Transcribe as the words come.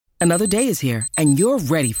Another day is here, and you're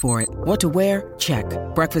ready for it. What to wear? Check.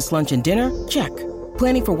 Breakfast, lunch, and dinner? Check.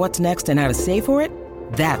 Planning for what's next and how to save for it?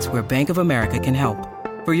 That's where Bank of America can help.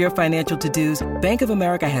 For your financial to-dos, Bank of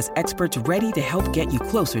America has experts ready to help get you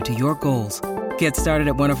closer to your goals. Get started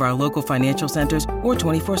at one of our local financial centers or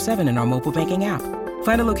 24/7 in our mobile banking app.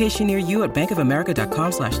 Find a location near you at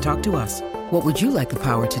bankofamerica.com/talktous. What would you like the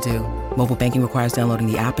power to do? Mobile banking requires downloading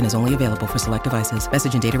the app and is only available for select devices.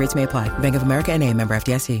 Message and data rates may apply. Bank of America N.A., member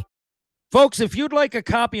FDIC. Folks, if you'd like a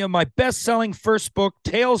copy of my best-selling first book,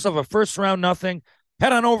 Tales of a First Round Nothing,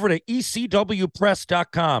 head on over to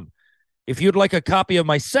ecwpress.com. If you'd like a copy of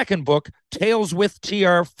my second book, Tales with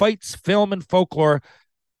TR, Fights, Film, and Folklore,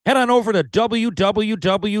 head on over to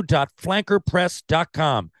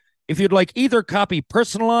www.flankerpress.com. If you'd like either copy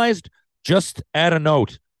personalized, just add a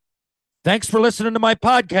note. Thanks for listening to my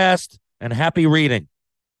podcast, and happy reading.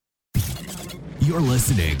 You're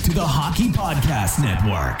listening to the Hockey Podcast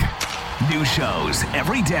Network. New shows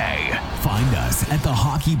every day. Find us at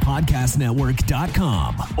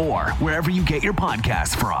thehockeypodcastnetwork.com or wherever you get your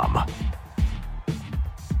podcasts from.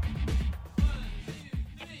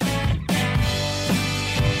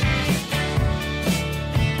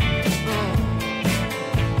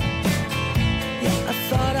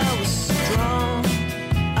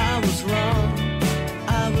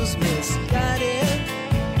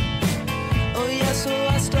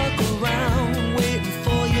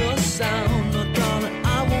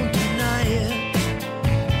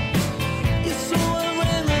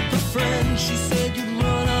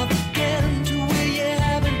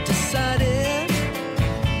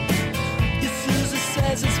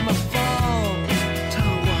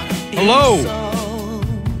 Hello,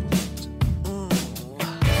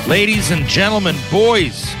 ladies and gentlemen,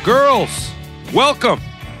 boys, girls, welcome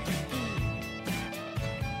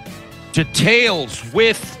to Tales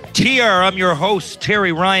with TR. I'm your host,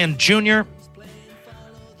 Terry Ryan Jr.,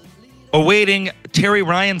 awaiting Terry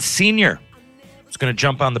Ryan Sr. He's going to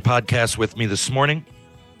jump on the podcast with me this morning.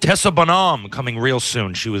 Tessa Bonhomme coming real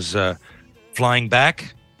soon. She was flying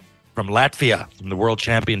back from Latvia from the World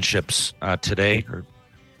Championships today. Her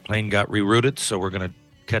plane got rerouted, so we're going to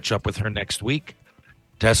catch up with her next week.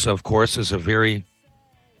 Tessa, of course, is a very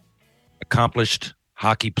accomplished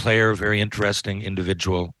hockey player, very interesting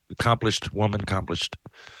individual, accomplished woman, accomplished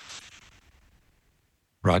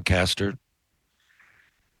broadcaster. A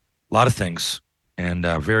lot of things, and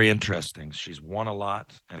very interesting. She's won a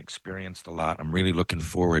lot and experienced a lot. I'm really looking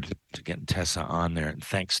forward to getting Tessa on there, and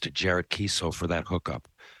thanks to Jarrett Kiesel for that hookup,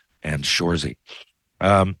 and Shorzy.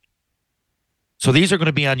 So these are going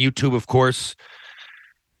to be on YouTube, of course.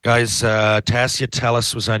 Guys, Tassia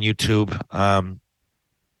Tellis was on YouTube, but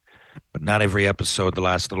not every episode the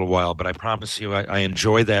last little while. But I promise you, I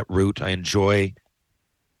enjoy that route. I enjoy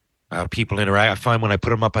people interact. I find when I put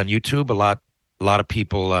them up on YouTube, a lot of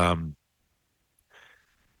people,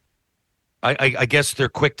 I guess they're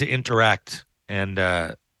quick to interact. And,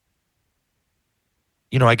 I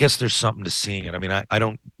guess there's something to seeing it. I mean, I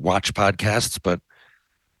don't watch podcasts, but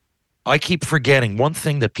I keep forgetting one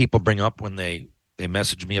thing that people bring up when they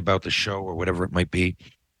message me about the show or whatever it might be,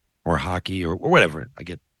 or hockey or whatever. I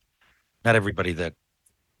get not everybody that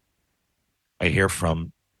I hear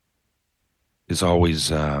from is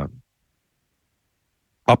always up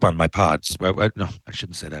on my pods. No, I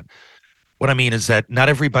shouldn't say that. What I mean is that not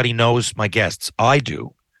everybody knows my guests. I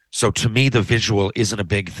do. So to me, the visual isn't a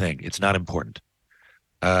big thing. It's not important.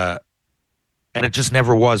 And it just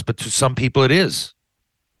never was. But to some people, it is.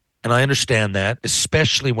 And I understand that,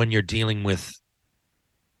 especially when you're dealing with,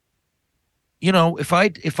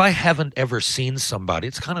 if I haven't ever seen somebody,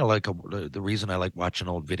 it's kind of like the reason I like watching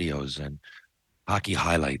old videos and hockey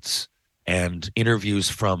highlights and interviews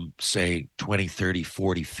from, say, 20, 30,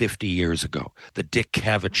 40, 50 years ago, the Dick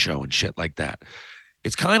Cavett show and shit like that.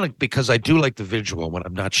 It's kind of like, because I do like the visual when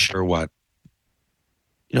I'm not sure what,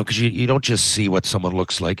 because you don't just see what someone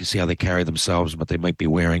looks like. You see how they carry themselves and what they might be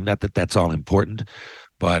wearing. Not that that's all important,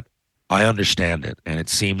 but I understand it, and it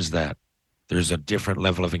seems that there's a different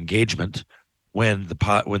level of engagement when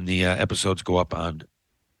the episodes go up on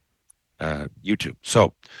YouTube.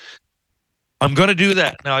 So I'm going to do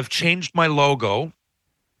that. Now I've changed my logo.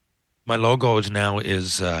 My logo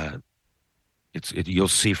you'll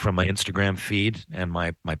see from my Instagram feed and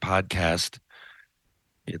my podcast.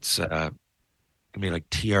 It's gonna be like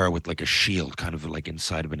TR with like a shield, kind of like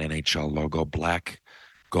inside of an NHL logo, black,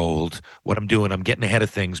 gold. What I'm doing, I'm getting ahead of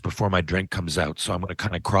things before my drink comes out. So I'm going to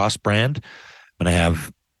kind of cross brand. I'm going to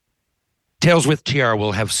have Tales with TR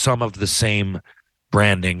will have some of the same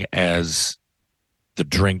branding as the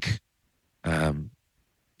drink. I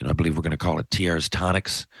believe we're going to call it TR's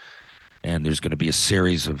Tonics. and there's going to be a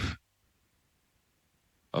series of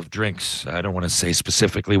drinks. I don't want to say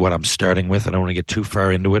specifically what I'm starting with. I don't want to get too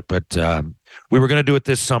far into it, but we were going to do it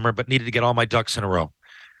this summer, but needed to get all my ducks in a row.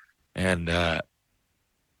 And,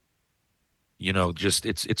 just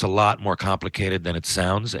it's a lot more complicated than it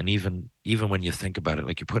sounds. And even when you think about it,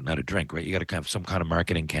 like you're putting out a drink, right? You got to have some kind of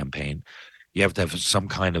marketing campaign. You have to have some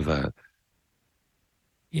kind of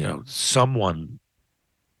someone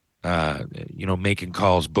making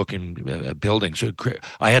calls, booking buildings. So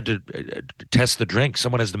I had to test the drink.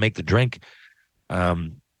 Someone has to make the drink.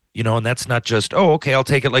 And that's not just, oh, okay, I'll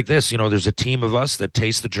take it like this. There's a team of us that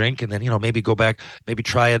taste the drink and then, maybe go back, maybe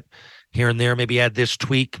try it here and there, maybe add this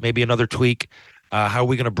tweak, maybe another tweak. How are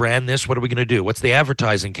we going to brand this? What are we going to do? What's the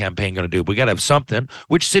advertising campaign going to do? We got to have something.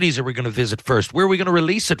 Which cities are we going to visit first? Where are we going to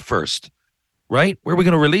release it first? Right? Where are we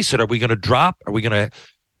going to release it? Are we going to drop? Are we going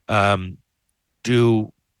to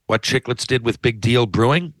do what Chiclets did with Big Deal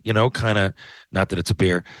Brewing? Kind of, not that it's a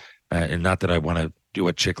beer, and not that I want to do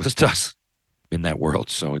what Chiclets does in that world.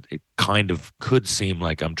 So it kind of could seem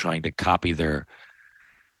like I'm trying to copy their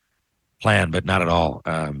plan, but not at all.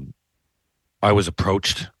 I was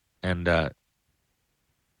approached, and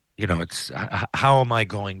it's how am I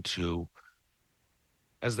going to,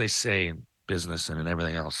 as they say in business and in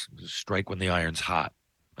everything else, strike when the iron's hot.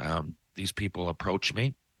 These people approach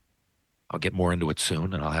me. I'll get more into it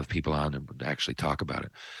soon, and I'll have people on and actually talk about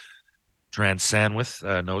it. Trans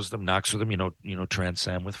Sandwith knows them, knocks with them. Trans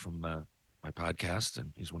Sandwith from my podcast,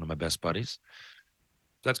 and he's one of my best buddies.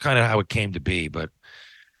 That's kind of how it came to be, but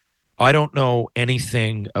I don't know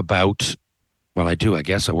anything about, well, I do, I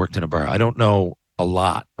guess. I worked in a bar. I don't know a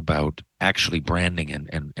lot about actually branding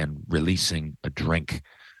and releasing a drink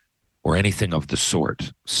or anything of the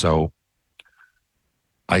sort. So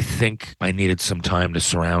I think I needed some time to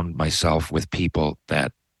surround myself with people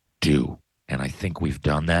that do. And I think we've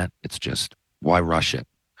done that. It's just, why rush it?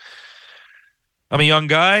 I'm a young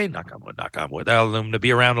guy, knock on wood. I'll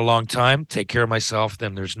be around a long time, take care of myself,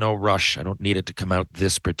 then there's no rush. I don't need it to come out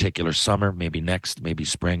this particular summer, maybe next, maybe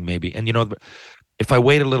spring, maybe. And, if I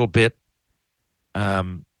wait a little bit,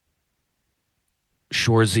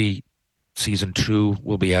 Shoresy season 2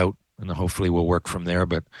 will be out, and hopefully we'll work from there.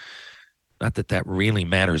 But not that really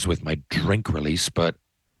matters with my drink release, but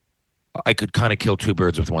I could kind of kill two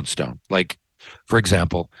birds with one stone. Like, for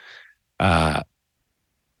example, I'll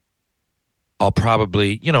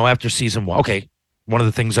probably, after season 1, okay, one of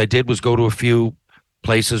the things I did was go to a few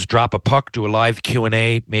places, drop a puck, do a live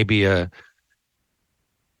Q&A, maybe a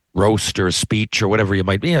roast or a speech or whatever you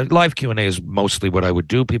might be. Live Q&A is mostly what I would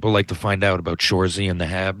do. People like to find out about Shoresy and the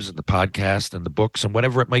Habs and the podcast and the books and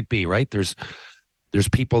whatever it might be, right? There's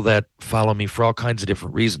people that follow me for all kinds of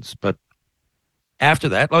different reasons. But after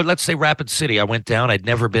that, let's say Rapid City, I went down. I'd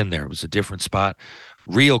never been there. It was a different spot.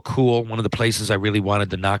 Real cool. One of the places I really wanted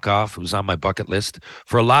to knock off. It was on my bucket list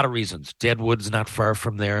for a lot of reasons. Deadwood's not far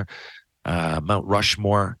from there. Mount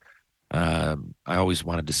Rushmore. I always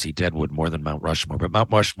wanted to see Deadwood more than Mount Rushmore, but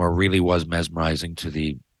Mount Rushmore really was mesmerizing to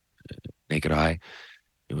the naked eye.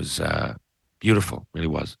 It was beautiful, really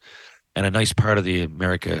was. And a nice part of the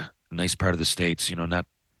America, a nice part of the States, not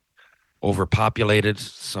overpopulated.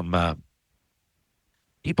 Some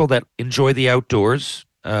people that enjoy the outdoors,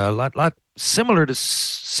 a lot similar to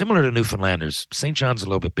Newfoundlanders. St. John's a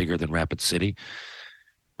little bit bigger than Rapid City.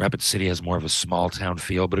 Rapid City has more of a small town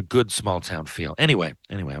feel, but a good small town feel. Anyway,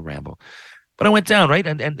 I ramble. But I went down, right?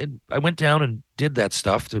 And I went down and did that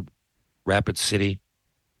stuff to Rapid City,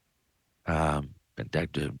 and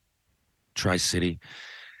to Tri-City.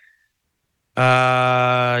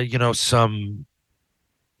 I'm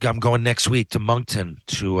going next week to Moncton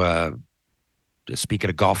to speak at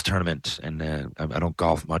a golf tournament, and I don't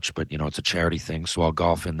golf much, but it's a charity thing, so I'll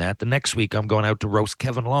golf in that. The next week I'm going out to roast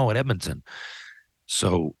Kevin Lowe at Edmonton.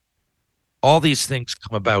 So all these things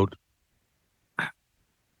come about,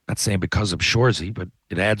 not saying because of Shoresy, but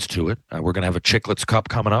it adds to it. We're going to have a Chiclets Cup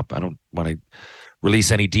coming up. I don't want to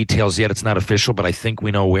release any details yet. It's not official, but I think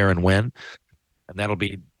we know where and when, and that'll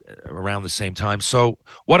be around the same time. So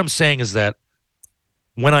what I'm saying is that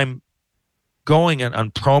when I'm going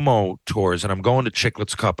on promo tours and I'm going to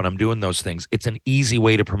Chiclets Cup and I'm doing those things, it's an easy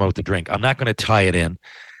way to promote the drink. I'm not going to tie it in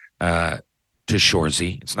to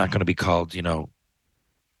Shoresy. It's not going to be called,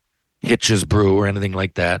 Hitches Brew or anything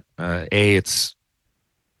like that. It's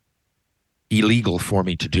illegal for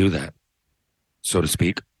me to do that, so to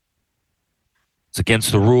speak. It's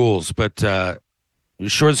against the rules, but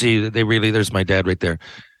Shoresy, there's my dad right there.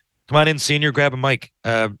 Come on in, senior, grab a mic.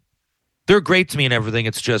 They're great to me and everything.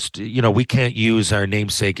 It's just, we can't use our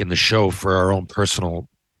namesake in the show for our own personal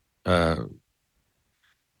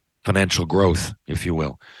financial growth, if you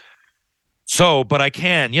will. So, but I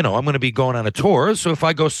can, I'm going to be going on a tour. So if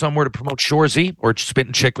I go somewhere to promote Shoresy or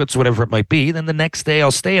Spittin' Chicklets, whatever it might be, then the next day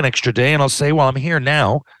I'll stay an extra day and I'll say, well, I'm here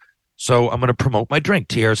now. So I'm going to promote my drink,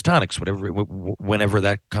 Tierra's Tonics, whenever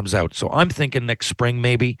that comes out. So I'm thinking next spring,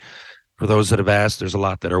 maybe. For those that have asked, there's a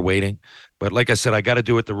lot that are waiting. But like I said, I got to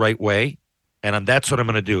do it the right way. And that's what I'm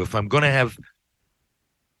going to do. If I'm going to have,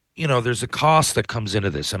 there's a cost that comes into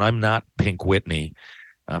this. And I'm not Pink Whitney.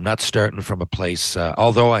 I'm not starting from a place,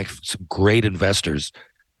 although I have some great investors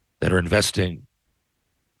that are investing.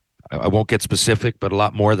 I won't get specific, but a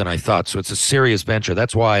lot more than I thought. So it's a serious venture.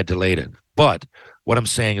 That's why I delayed it. But what I'm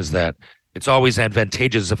saying is that it's always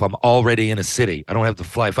advantageous if I'm already in a city. I don't have to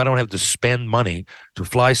fly. If I don't have to spend money to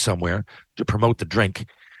fly somewhere to promote the drink,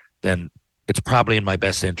 then it's probably in my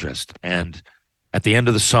best interest. And at the end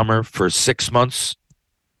of the summer, for 6 months,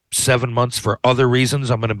 7 months, for other reasons,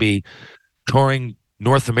 I'm going to be touring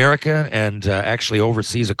North America and actually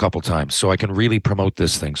overseas a couple times so I can really promote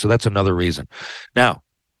this thing. So that's another reason. Now,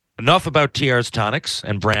 enough about Tierra's Tonics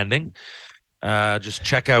and branding. Just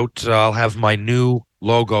check out, I'll have my new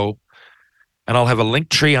logo and I'll have a link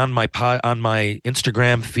tree on my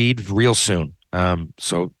Instagram feed real soon.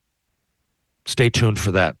 So stay tuned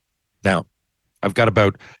for that. Now, I've got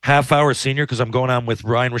about half hour senior because I'm going on with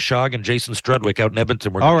Ryan Rashog and Jason Strudwick out in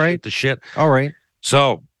Edmonton. We're going to shoot the shit. All right.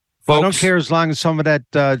 So, folks, I don't care as long as some of that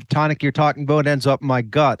tonic you're talking about ends up in my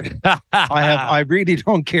gut. I really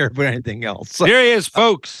don't care about anything else. Here he is,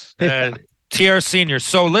 folks. TR Senior.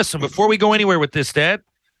 So listen, before we go anywhere with this, Dad,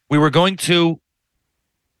 we were going to,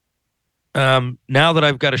 now that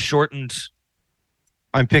I've got a shortened.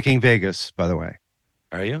 I'm picking Vegas, by the way.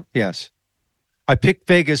 Are you? Yes. I picked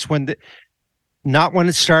Vegas not when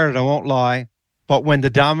it started, I won't lie, but when the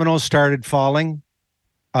dominoes started falling.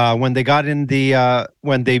 When they got in the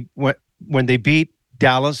when they beat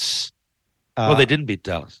Dallas. Well, they didn't beat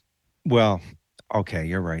Dallas. Well, okay,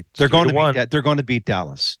 you're right. They're going to beat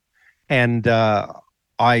Dallas, and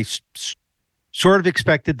I sort of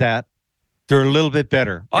expected that. They're a little bit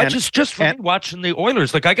better. I just watching the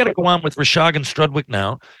Oilers. Like I got to go on with Rashog and Strudwick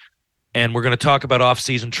now. And we're going to talk about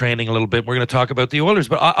off-season training a little bit. We're going to talk about the Oilers,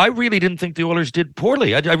 but I really didn't think the Oilers did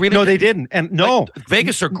poorly. They didn't, and no,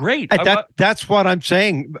 Vegas are great. That's what I'm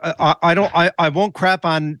saying. I won't crap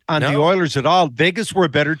on the Oilers at all. Vegas were a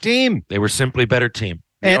better team. They were simply a better team.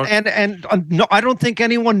 And no, I don't think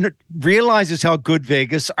anyone realizes how good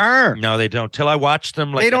Vegas are. No, they don't. Till I watched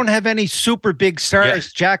them, they don't have any super big stars.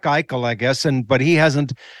 Yeah. Jack Eichel, I guess, but he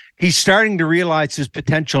hasn't. He's starting to realize his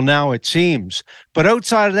potential now, it seems. But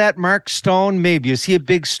outside of that, Mark Stone, maybe. Is he a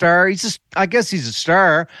big star? I guess he's a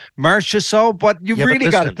star. Marcia, so, but you've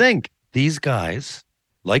really got to think. These guys,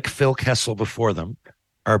 like Phil Kessel before them,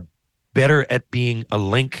 are better at being a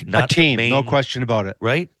link, not a team. No question about it.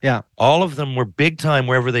 Right? Yeah. All of them were big time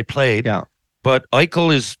wherever they played. Yeah. But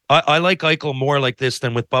Eichel is, I like Eichel more like this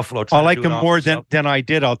than with Buffalo. I like him more than I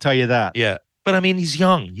did, I'll tell you that. Yeah. But I mean, he's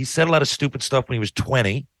young. He said a lot of stupid stuff when he was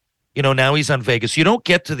 20. Now he's on Vegas. You don't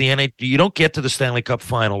get to the Stanley Cup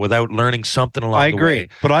final without learning something along the way. I agree,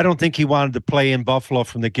 but I don't think he wanted to play in Buffalo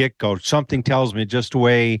from the get-go. Something tells me just the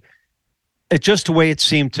way it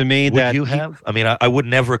seemed to me. Would you have? I mean, I would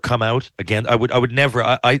never come out again. I would never.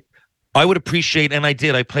 I would appreciate, and I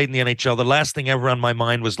did. I played in the NHL. The last thing ever on my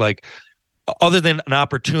mind was like, other than an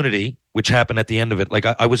opportunity, which happened at the end of it, like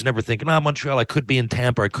I was never thinking, Montreal, I could be in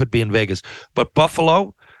Tampa, I could be in Vegas. But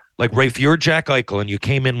Buffalo, like, Rafe, you're Jack Eichel, and you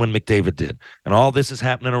came in when McDavid did. And all this is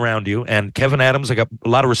happening around you. And Kevin Adams, I got a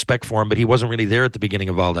lot of respect for him, but he wasn't really there at the beginning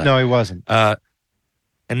of all that. No, he wasn't. And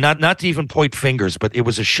not to even point fingers, but it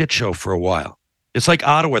was a shit show for a while. It's like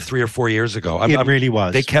Ottawa 3 or 4 years ago. It really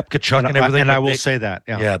was. They kept Tkachuk and everything. And I will say that.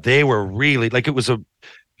 Yeah, they were really, like, it was a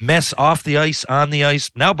mess off the ice, on the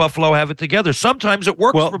ice. Now Buffalo have it together. Sometimes it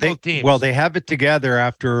works for both teams. Well, they have it together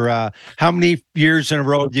after how many years in a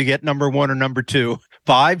row do you get number 1 or number 2?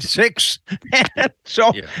 5, 6.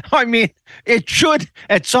 So, yeah. I mean, it should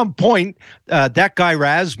at some point. That guy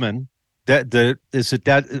Razman, I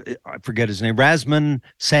forget his name, Razman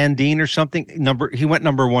Sandin or something. He went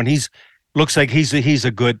number 1. Looks like he's a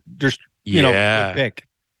good. Good pick.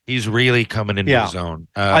 He's really coming into his own.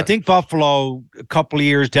 I think Buffalo, a couple of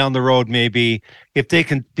years down the road, maybe if they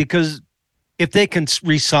can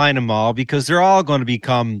re-sign them all, because they're all going to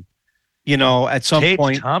become, at some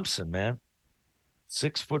point. Thompson, man.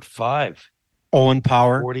 6'5". Owen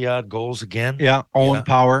Power. 40-odd goals again. Yeah, Owen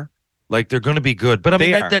Power. Like, they're going to be good. But I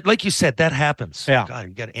mean, that, like you said, that happens. Yeah. God,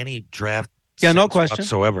 you got any draft no question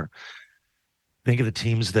whatsoever. Think of the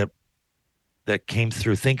teams that that came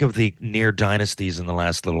through. Think of the near dynasties in the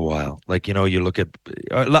last little while. Like, you look at.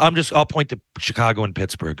 I'll point to Chicago and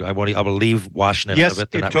Pittsburgh. I will leave Washington out of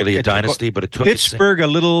it. They're not really a dynasty, but it took Pittsburgh a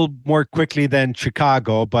little more quickly than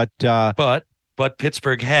Chicago. But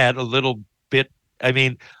Pittsburgh had a little bit. I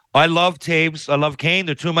mean, I love Taves. I love Kane.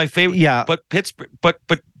 They're two of my favorite. Yeah, but Pittsburgh, but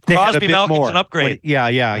Crosby Malkin's an upgrade.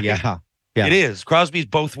 Yeah. It is. Crosby's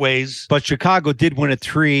both ways. But Chicago did win it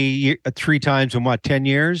three times in 10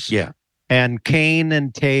 years? Yeah. And Kane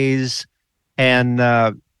and Taves and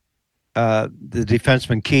the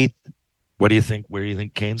defenseman Keith. What do you think? Where do you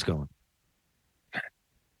think Kane's going?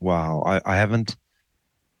 Wow. I haven't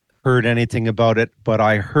heard anything about it, but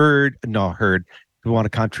I heard. I want to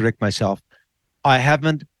contradict myself. I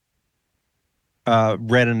haven't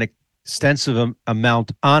read an extensive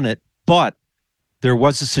amount on it, but there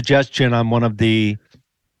was a suggestion on one of the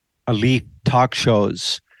elite talk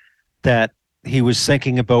shows that he was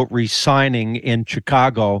thinking about re-signing in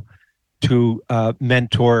Chicago to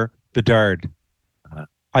mentor Bedard.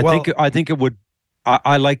 I think it would.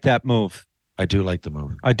 I like that move. I do like the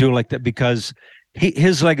move. I do like that because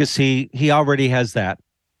his legacy. He already has that.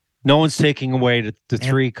 No one's taking away the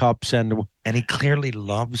 3 cups and he clearly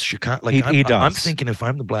loves Chicago. Like he does. I'm thinking if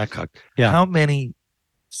I'm the Blackhawk, how many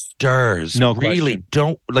stars really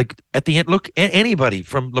don't like at the end? Look, anybody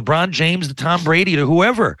from LeBron James to Tom Brady to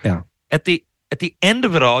whoever. Yeah. At the end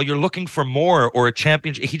of it all, you're looking for more or a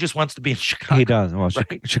championship. He just wants to be in Chicago. He does. Well,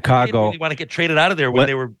 right? Chicago. He didn't really want to get traded out of there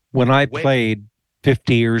when I played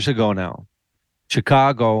 50 years ago now.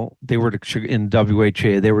 Chicago, they were in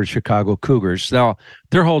WHA. They were Chicago Cougars. Now,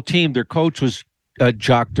 their whole team, their coach was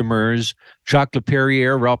Jacques Demers, Jacques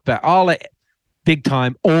Leperrier, Ralph Back, all big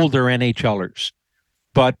time older NHLers.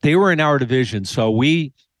 But they were in our division, so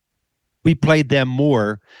we played them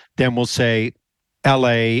more than we'll say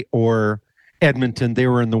LA or Edmonton. They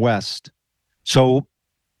were in the West. So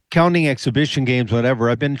counting exhibition games, whatever,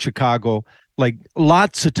 I've been in Chicago like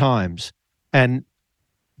lots of times, and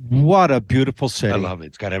what a beautiful city. I love it.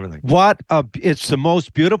 It's got everything. It's the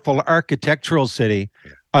most beautiful architectural city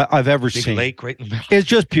I've ever Big seen. Lake right in the middle. It's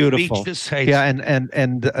just beautiful. Yeah, and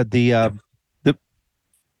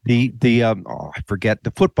I forget the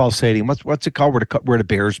football stadium. What's it called where the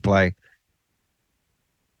Bears play?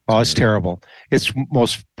 Oh, it's terrible. It's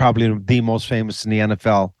probably the most famous in the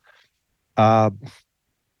NFL. By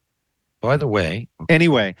the way,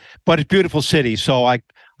 anyway, but it's a beautiful city, so I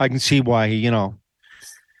can see why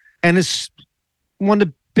and it's one of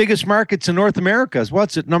the biggest markets in North America.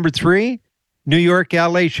 What's it, number 3? New York,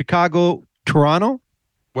 LA, Chicago, Toronto?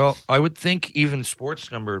 Well, I would think even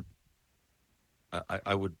sports number,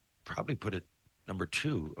 I would probably put it number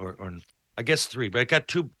 2 or I guess 3, but I got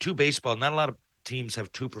two baseball. Not a lot of teams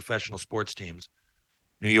have 2 professional sports teams.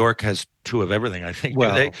 New York has 2 of everything, I think.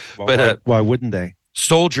 Why wouldn't they?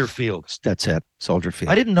 Soldier Field. That's it. Soldier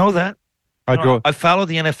Field. I didn't know that. I follow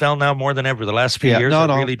the NFL now more than ever. The last few years,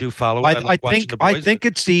 I really do follow it. I think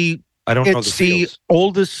it's the. I don't know the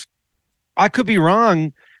oldest. I could be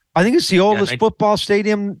wrong. I think it's the oldest football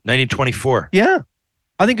stadium. 1924. Yeah,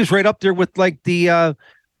 I think it's right up there with like the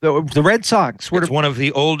Red Sox. It's one of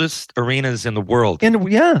the oldest arenas in the world.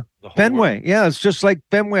 Fenway. World. Yeah, it's just like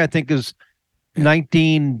Fenway. I think is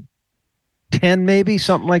 1910, maybe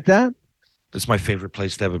something like that. It's my favorite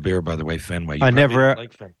place to have a beer, by the way, Fenway.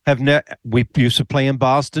 We used to play in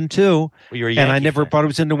Boston too. Well, you're a and I never fan. thought it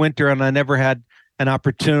was in the winter, and I never had an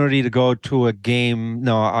opportunity to go to a game.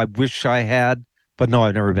 No, I wish I had, but no,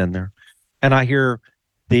 I've never been there. And I hear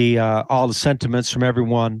all the sentiments from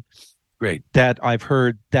everyone. Great. That I've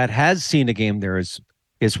heard that has seen a game there is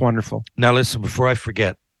wonderful. Now listen, before I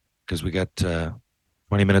forget, because we got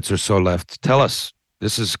 20 minutes or so left, tell us,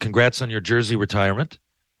 congrats on your jersey retirement.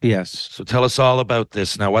 Yes. So tell us all about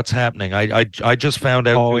this. Now, what's happening? I just found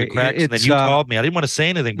out through the cracks, and then you called me. I didn't want to say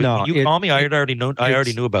anything, but when you called me, I already knew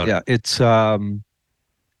about it. Yeah,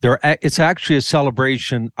 it's actually a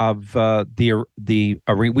celebration of the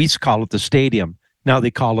arena. We used to call it the stadium. Now they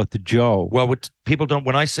call it the Joe. Well,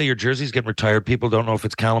 when I say your jersey's getting retired, people don't know if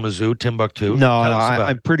it's Kalamazoo, Timbuktu. No,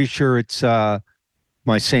 I'm pretty sure it's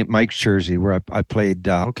my St. Mike's jersey where I played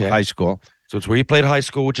high school. So it's where you played high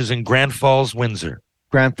school, which is in Grand Falls, Windsor.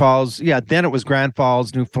 Grand Falls, yeah. Then it was Grand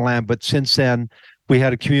Falls, Newfoundland, but since then we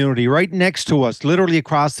had a community right next to us, literally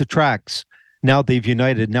across the tracks. Now they've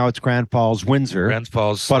united. Now it's Grand Falls, Windsor. Grand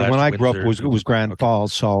Falls, but when I grew up, it was Grand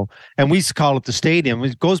Falls. So, and we used to call it the stadium.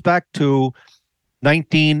 It goes back to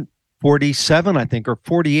 1947, I think, or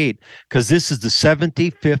 48, because this is the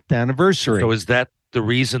 75th anniversary. So is that the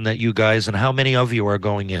reason that you guys, and how many of you are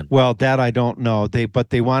going in? Well, that I don't know. They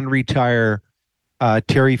want to retire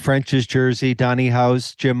Terry French's jersey, Donnie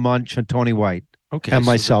House, Jim Munch, and Tony White. Okay. and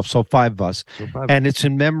myself. So 5 of us. So 5. And it's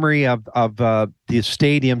in memory of the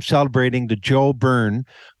stadium celebrating the Joe Byrne,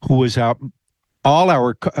 who was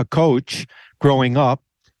our coach growing up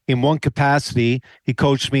in one capacity. He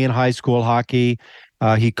coached me in high school hockey.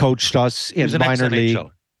 He coached us in minor league.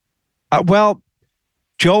 Well,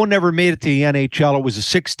 Joe never made it to the NHL. It was a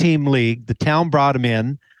 6-team league. The town brought him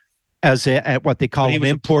in as at what they call an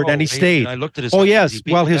import, and he stayed. I looked at his. Oh yes,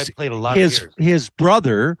 well played a lot of years. his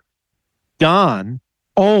brother Don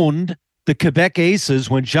owned the Quebec Aces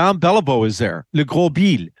when Jean Beliveau was there. Le Gros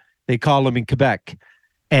Bill, they call him in Quebec,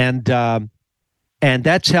 and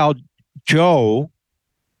that's how Joe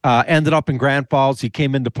ended up in Grand Falls. He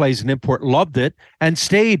came into play as an import, loved it, and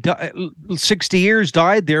stayed 60 years,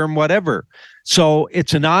 died there, and whatever. So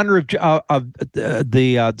it's in honor of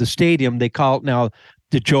the stadium. They call it now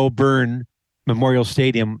the Joe Byrne Memorial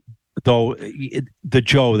Stadium, though the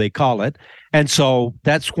Joe they call it. And so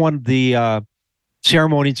that's one of the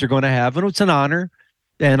ceremonies they're going to have, and it's an honor.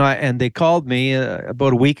 And they called me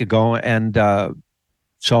about a week ago, and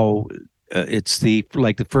so it's the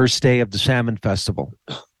first day of the Salmon Festival.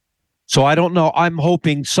 So I don't know. I'm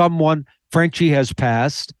hoping Frenchie has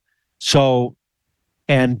passed. So,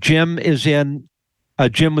 and Jim is in.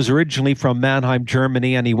 Jim was originally from Mannheim,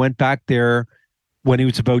 Germany, and he went back there when he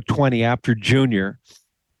was about 20 after junior.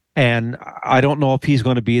 And I don't know if he's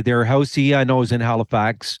going to be there. Housey, I know, is in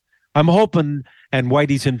Halifax. I'm hoping, and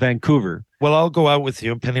Whitey's in Vancouver. Well, I'll go out with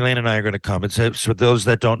you. Penny Lane and I are going to come. It's for those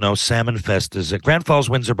that don't know, Salmon Fest is at Grand Falls,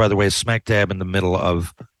 Windsor, by the way, is smack dab in the middle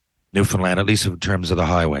of Newfoundland, at least in terms of the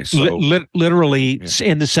highway. So literally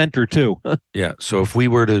in the center too. Yeah. So if we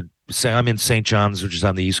were to say, I'm in St. John's, which is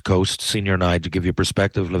on the East Coast, Senior and I, to give you a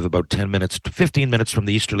perspective, live about 10 minutes to 15 minutes from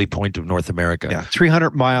the easterly point of North America. Yeah,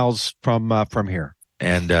 300 miles from here.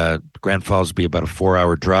 And Grand Falls would be about a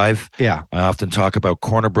 4-hour drive. Yeah. I often talk about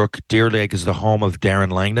Corner Brook. Deer Lake is the home of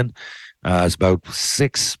Darren Langdon. It's about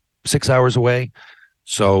six hours away.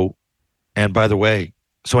 So, and by the way,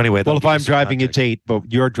 so anyway. Well, if I'm driving, it's 8, but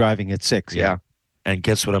you're driving at 6. Yeah. And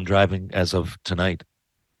guess what I'm driving as of tonight?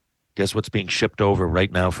 Guess what's being shipped over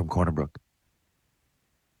right now from Corner Brook?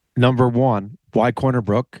 Number 1, why Corner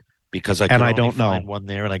Brook? Because I don't find one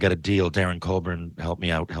there, and I got a deal. Darren Colburn helped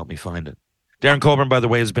me out, helped me find it. Darren Colburn, by the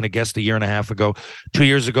way, has been a guest 1.5 years ago, 2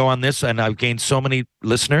 years ago on this, and I've gained so many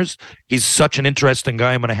listeners. He's such an interesting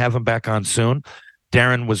guy. I'm going to have him back on soon.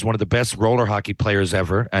 Darren was one of the best roller hockey players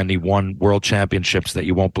ever, and he won world championships that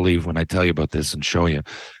you won't believe when I tell you about this and show you.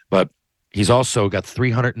 But he's also got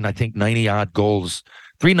 90 odd goals,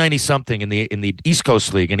 390 something in the East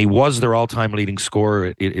Coast League, and he was their all-time leading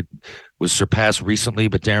scorer. It was surpassed recently,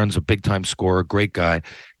 but Darren's a big-time scorer, great guy.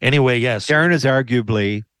 Anyway, yes, Darren is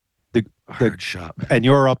arguably the shot, and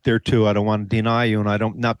you're up there too. I don't want to deny you, and I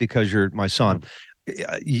don't, not because you're my son,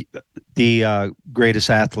 the greatest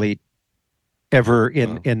athlete ever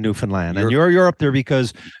in Newfoundland, and you're up there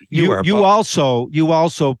because you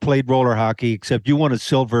also played roller hockey, except you won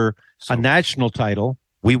a national title.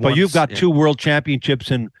 But you've got 2 world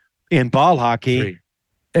championships in ball hockey.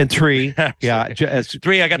 3. Yeah,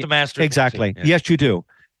 3. I got the Masters. Exactly. Yeah. Yes, you do.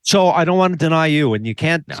 So I don't want to deny you, and you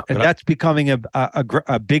can't. No, and that's becoming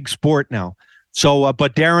a big sport now. So,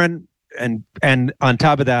 but Darren, and on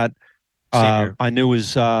top of that, I knew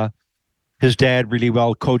his dad really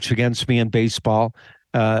well, coached against me in baseball.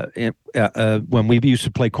 When we used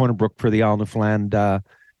to play Corner Brook for the All Newfoundland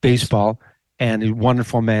baseball, and a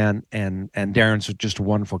wonderful man, and Darren's just a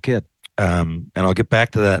wonderful kid. And I'll get back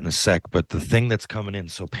to that in a sec. But the thing that's coming in,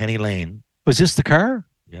 so Penny Lane. Was this the car?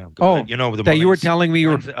 Yeah. You know that you were telling me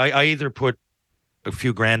you were. I either put a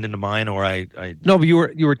few grand into mine, or I. No, but you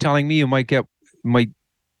were telling me you might get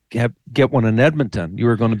one in Edmonton. You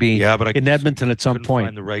were going to be in Edmonton at some point.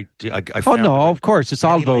 Find the right. Of course, it's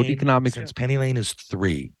all about economics. Since Penny Lane is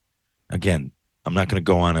 3, again, I'm not going to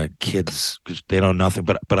go on a kids because they know nothing.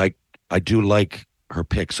 But I do like her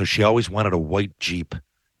pick. So she always wanted a white Jeep,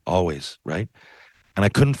 always, right? And I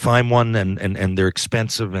couldn't find one, and they're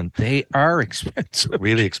expensive, and they are expensive,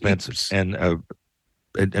 really expensive. And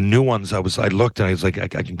new ones, I looked and I was like, I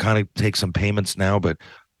can kind of take some payments now, but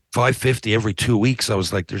 $550 every 2 weeks. I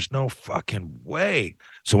was like, there's no fucking way.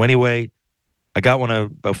 So anyway, I got one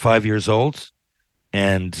about 5 years old,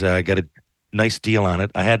 and I got a nice deal on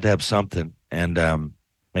it. I had to have something, and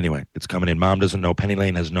anyway, it's coming in. Mom doesn't know. Penny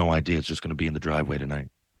Lane has no idea. It's just going to be in the driveway tonight.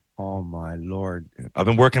 Oh my Lord! I've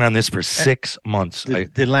been working on this for 6 months.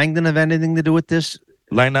 Did Langdon have anything to do with this?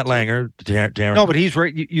 Not Langer, Darren. No, but he's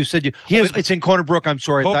right. You said it's in Corner Brook. I'm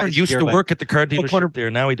sorry. Coburn used to work at the car dealership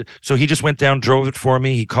there. Now so he just went down, drove it for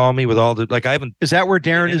me. He called me with all the I haven't. Is that where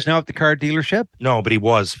Darren is now at the car dealership? No, but he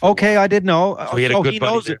was. Okay, I didn't know. So he had a good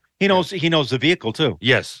buddy there. He knows the vehicle too.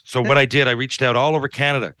 Yes. So what I did, I reached out all over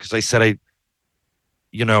Canada because I said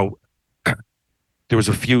there was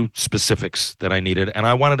a few specifics that I needed, and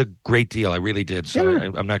I wanted a great deal. I really did. So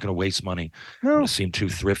I'm not going to waste money. No. I seem too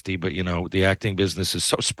thrifty, but the acting business is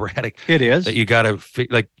so sporadic. It is. That you got to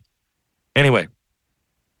anyway,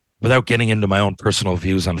 without getting into my own personal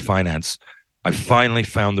views on finance, I finally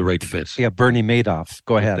found the right fit. Yeah, Bernie Madoff.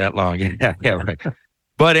 Go ahead. That long. Yeah, right.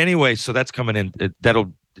 But anyway, so that's coming in.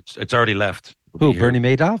 It's already left. Who, Bernie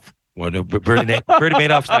Madoff? Well, no, but Bernie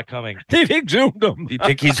Madoff's not coming. They've exhumed him. Do you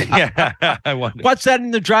think he's? Yeah, I wonder. What's that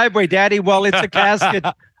in the driveway, Daddy? Well, it's a casket.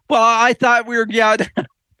 Well, I thought we were Yeah.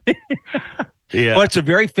 Well, it's a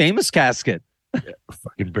very famous casket. Yeah,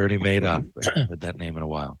 fucking Bernie Madoff. I haven't heard that name in a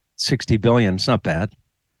while. 60 billion. It's not bad.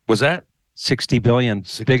 Was that 60 billion?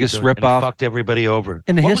 60 biggest billion. ripoff. Fucked everybody over.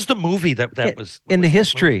 In the what was the movie that was in the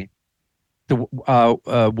history? The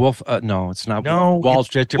Wolf. No, it's not. No, Wall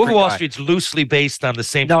Street. Wolf of Wall Street's loosely based on the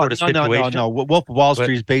same sort of situation. No. Wolf of Wall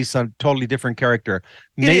Street is based on a totally different character.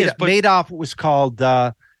 Madoff was called.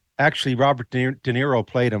 Actually, Robert De Niro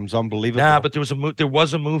played him. It's unbelievable. Nah, but there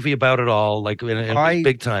was a movie about it all, like in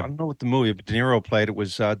big time. I don't know what the movie, but De Niro played it.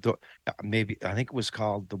 Was maybe I think it was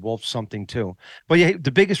called The Wolf something too. But yeah,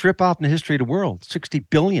 the biggest ripoff in the history of the world. 60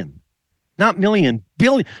 billion. Not million,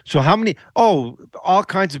 billion. So how many? Oh, all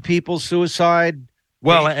kinds of people, suicide.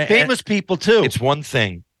 Well, famous people too. It's one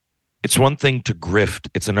thing. It's one thing to grift.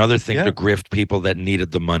 It's another thing to grift people that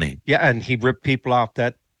needed the money. Yeah, and he ripped people off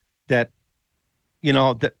that did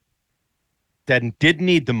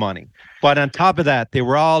need the money. But on top of that, they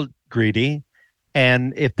were all greedy,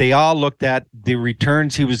 and if they all looked at the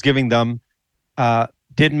returns he was giving them,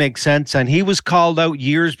 didn't make sense. And he was called out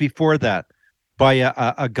years before that by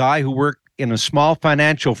a guy who worked in a small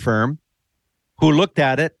financial firm who looked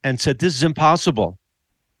at it and said, this is impossible.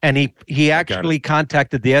 And he actually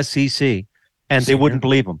contacted the SEC and they wouldn't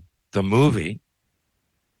believe him. The movie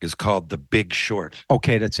is called The Big Short.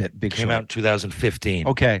 Okay, that's it. Came out in 2015.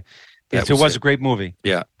 Okay. It was a great movie.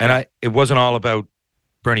 Yeah. And it wasn't all about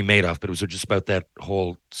Bernie Madoff, but it was just about that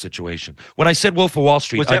whole situation. When I said Wolf of Wall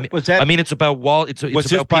Street, I mean it's about It's was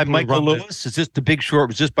this by Michael Lewis? Is this The Big Short?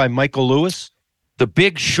 Was this by Michael Lewis? The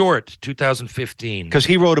Big Short, 2015. Because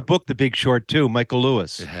he wrote a book, The Big Short, too, Michael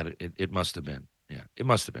Lewis. It must have been. Yeah, it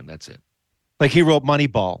must have been. That's it. Like he wrote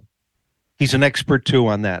Moneyball. He's an expert, too,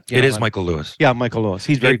 on that. It is Michael Lewis. Yeah, Michael Lewis.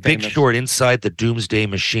 He's very Big famous. Short, Inside the Doomsday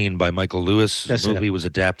Machine by Michael Lewis. That's the movie was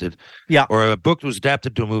adapted. Yeah. Or a book was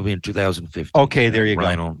adapted to a movie in 2015. Okay, there you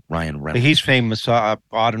go. Ryan Reynolds. He's famous. I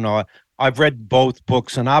don't know. I've read both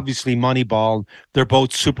books, and obviously Moneyball, they're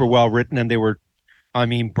both super well written, and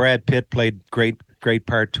Brad Pitt played great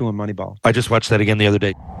part too in Moneyball. I just watched that again the other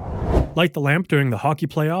day. Light the lamp during the hockey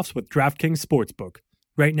playoffs with DraftKings Sportsbook.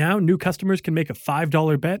 Right now, new customers can make a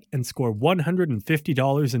 $5 bet and score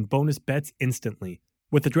 $150 in bonus bets instantly.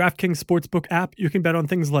 With the DraftKings Sportsbook app, you can bet on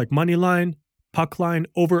things like money line, puck line,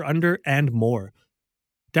 over/under, and more.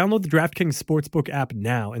 Download the DraftKings Sportsbook app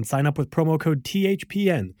now and sign up with promo code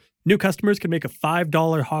THPN. New customers can make a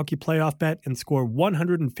 $5 hockey playoff bet and score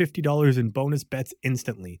 $150 in bonus bets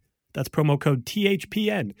instantly. That's promo code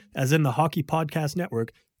THPN, as in the Hockey Podcast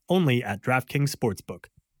Network, only at DraftKings Sportsbook.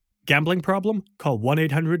 Gambling problem? Call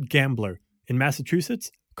 1-800-GAMBLER. In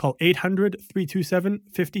Massachusetts, call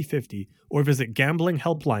 800-327-5050 or visit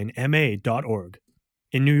gamblinghelplinema.org.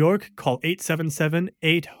 In New York, call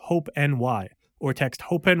 877-8-HOPE-NY or text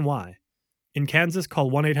HOPE-NY. In Kansas,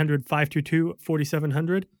 call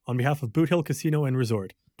 1-800-522-4700 on behalf of Boot Hill Casino and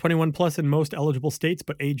Resort. 21 plus in most eligible states,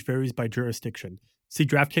 but age varies by jurisdiction. See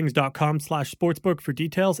DraftKings.com/sportsbook for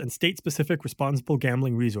details and state-specific responsible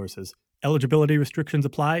gambling resources. Eligibility restrictions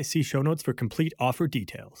apply. See show notes for complete offer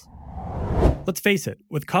details. Let's face it,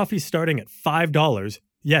 with coffee starting at $5,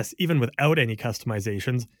 yes, even without any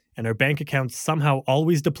customizations, and our bank accounts somehow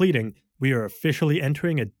always depleting, we are officially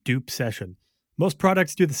entering a dupe session. Most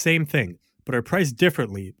products do the same thing, but are priced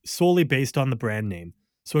differently, solely based on the brand name.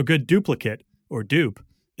 So a good duplicate, or dupe,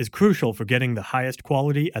 is crucial for getting the highest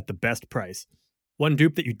quality at the best price. One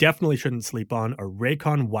dupe that you definitely shouldn't sleep on are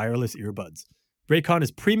Raycon wireless earbuds. Raycon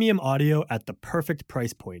is premium audio at the perfect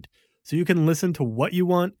price point, so you can listen to what you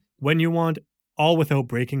want, when you want, all without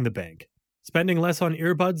breaking the bank. Spending less on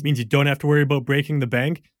earbuds means you don't have to worry about breaking the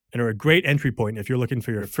bank and are a great entry point if you're looking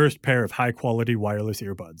for your first pair of high-quality wireless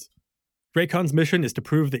earbuds. Raycon's mission is to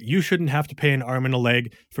prove that you shouldn't have to pay an arm and a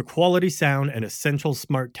leg for quality sound and essential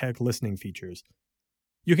smart tech listening features.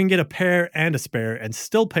 You can get a pair and a spare and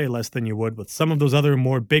still pay less than you would with some of those other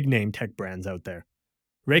more big-name tech brands out there.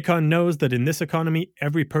 Raycon knows that in this economy,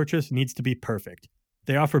 every purchase needs to be perfect.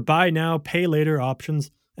 They offer buy now, pay later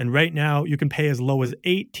options, and right now you can pay as low as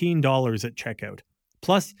 $18 at checkout.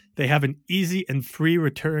 Plus, they have an easy and free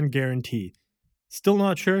return guarantee. Still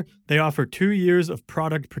not sure? They offer 2 years of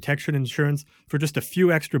product protection insurance for just a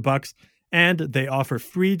few extra bucks, and they offer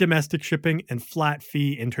free domestic shipping and flat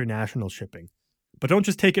fee international shipping. But don't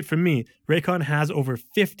just take it from me. Raycon has over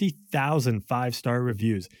 50,000 5-star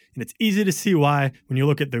reviews, and it's easy to see why when you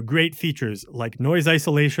look at their great features like noise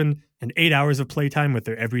isolation and 8 hours of playtime with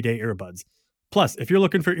their everyday earbuds. Plus, if you're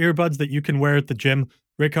looking for earbuds that you can wear at the gym,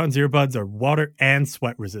 Raycon's earbuds are water and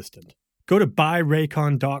sweat resistant. Go to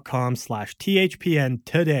buyraycon.com/THPN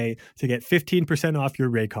today to get 15% off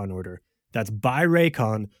your Raycon order. That's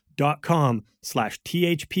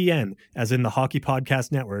buyraycon.com/THPN, as in the Hockey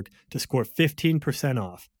Podcast Network, to score 15%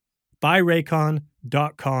 off.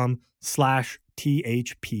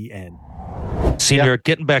 buyraycon.com/THPN. Senior,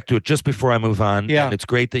 getting back to it just before I move on. Yeah. And it's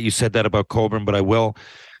great that you said that about Coburn, but I will.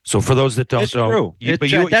 So for those that don't It's know, true. That's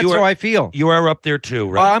are, how I feel. You are up there too,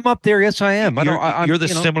 right? I'm up there. Yes, I am. You're the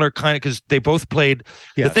similar kind of, because they both played.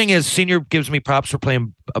 Yes. The thing is, Senior gives me props for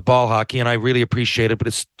playing ball hockey, and I really appreciate it.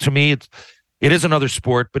 But to me, it is another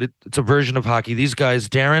sport, but it's a version of hockey. These guys,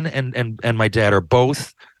 Darren and my dad, are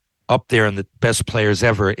both up there in the best players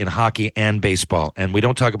ever in hockey and baseball. And we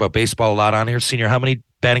don't talk about baseball a lot on here. Senior, how many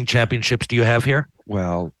batting championships do you have here?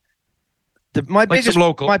 Well, my biggest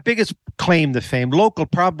claim to fame, local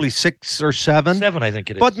probably 6 or 7. 7, I think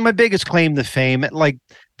it is. But my biggest claim to fame, like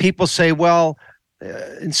people say, well,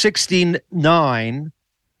 in '69,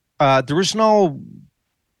 there was no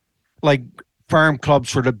like farm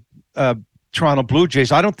clubs for the Toronto Blue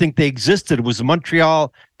Jays. I don't think they existed. It was the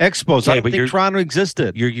Montreal Expos. I don't think Toronto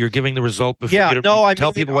existed. You're giving the result before. Yeah,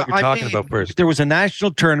 tell people what you're talking about first. There was a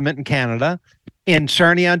national tournament in Canada, in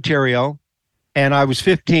Sarnia, Ontario, and I was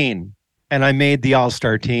 15, and I made the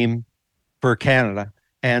All-Star team for Canada,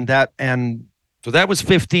 so that was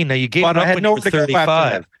 15. Now you gave it up when you were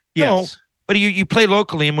 35. Yes. No, but you play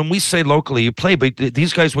locally, and when we say locally, you play. But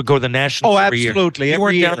these guys would go to the nationals. Every absolutely. Year. You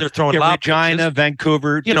weren't down there throwing Regina, pitches.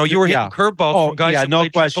 Vancouver. You were hitting curveballs from guys. No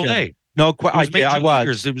question. No question. I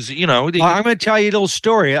was. It was. I'm going to tell you a little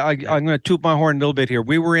story. I'm going to toot my horn a little bit here.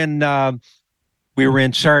 We were in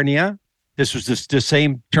Sarnia. This was the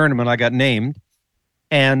same tournament I got named,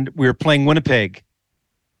 and we were playing Winnipeg.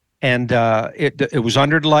 And it was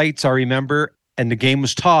under the lights, I remember, and the game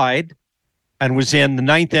was tied and was in the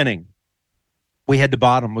 9th inning. We had the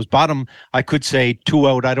bottom. It was bottom, I could say 2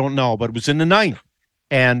 out, I don't know, but it was in the 9th.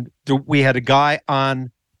 And we had a guy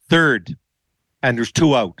on third, and there's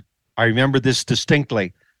 2 out. I remember this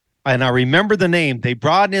distinctly. And I remember the name. They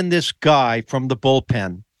brought in this guy from the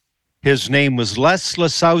bullpen. His name was Les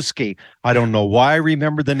Lasowski. I don't know why I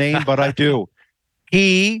remember the name, but I do.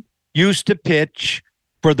 He used to pitch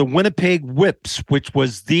for the Winnipeg Whips, which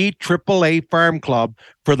was the AAA farm club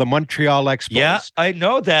for the Montreal Expos. Yeah, I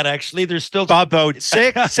know that, actually. There's still about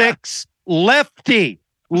 6'6", lefty,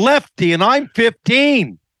 and I'm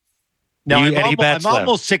 15. Now, I'm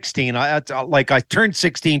almost 16. I turned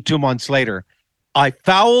 16 2 months later. I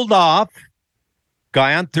fouled off,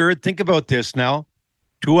 guy on third. Think about this now.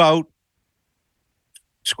 2 out.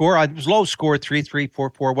 Score, I was low score, 3-3,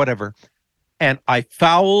 4-4, whatever. And I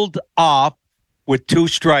fouled off with 2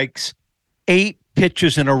 strikes, 8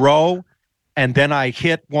 pitches in a row, and then I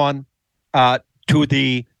hit one to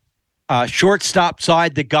the shortstop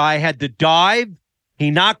side. The guy had to dive.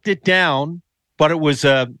 He knocked it down, but it was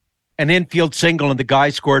an infield single, and the guy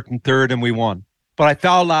scored from third, and we won. But I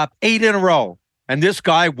fouled off 8 in a row, and this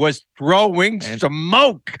guy was throwing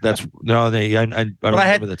smoke. I don't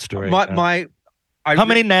remember that story. How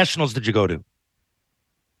many nationals did you go to?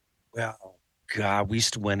 Well, God, we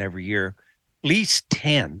used to win every year. At least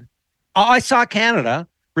 10. I saw Canada,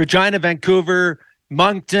 Regina, Vancouver,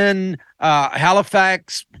 Moncton,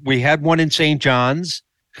 Halifax. We had one in St. John's.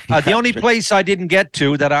 The only place I didn't get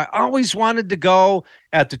to that I always wanted to go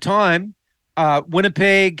at the time,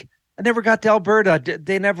 Winnipeg. I never got to Alberta.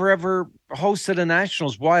 They never ever hosted a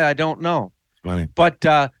Nationals. Why, I don't know. Funny. But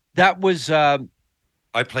that was...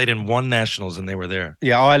 I played in 1 Nationals, and they were there.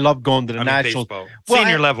 Yeah, I love going to the Nationals.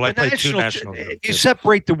 Senior level, I played 2 Nationals. You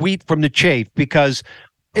separate the wheat from the chaff, because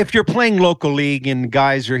if you're playing local league and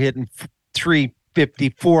guys are hitting 350,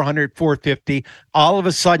 400, 450, all of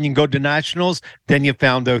a sudden you can go to Nationals, then you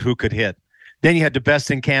found out who could hit. Then you had the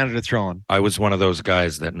best in Canada throwing. I was one of those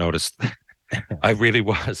guys that noticed. I really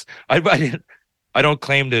was. I don't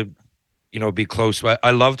claim to, be close.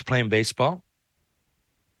 I loved playing baseball.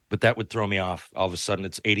 but that would throw me off. All of a sudden,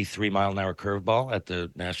 it's 83-mile-an-hour curveball at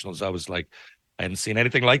the Nationals. I was like, I hadn't seen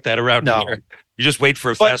anything like that around here. You just wait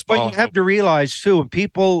for a fastball. But you have to realize, too,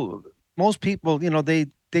 most people,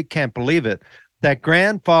 they can't believe it, that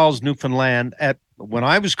Grand Falls, Newfoundland, when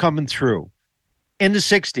I was coming through in the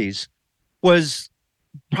 60s, was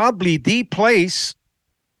probably the place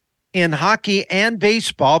in hockey and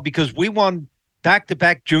baseball, because we won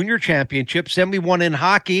back-to-back junior championships. Then we won in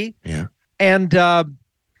hockey. Yeah. And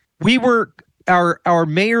we were, our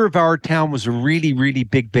mayor of our town was a really, really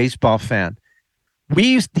big baseball fan.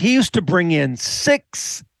 He used to bring in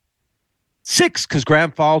six, because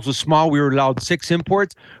Grand Falls was small. We were allowed 6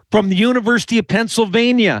 imports from the University of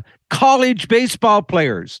Pennsylvania, college baseball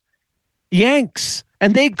players, Yanks,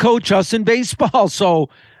 and they'd coach us in baseball. So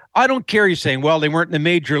I don't care you're saying, well, they weren't in the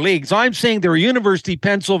major leagues. I'm saying they were University of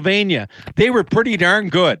Pennsylvania. They were pretty darn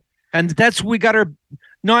good. And we got our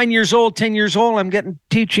 9 years old, 10 years old. I'm getting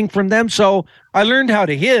teaching from them. So I learned how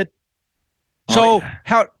to hit. So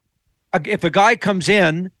if a guy comes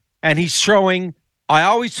in and he's throwing, I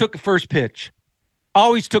always took the first pitch.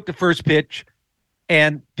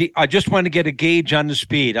 And I just wanted to get a gauge on the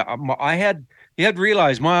speed. You had to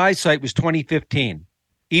realize my eyesight was 20/15.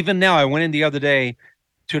 Even now, I went in the other day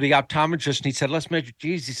to the optometrist and he said, let's measure.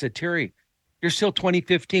 Geez, he said, Terry, you're still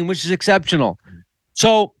 20/15, which is exceptional.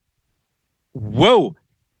 So, whoa.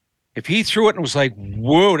 If he threw it and was like,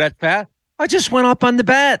 whoa, that's fast, I just went up on the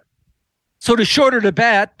bat. So the shorter the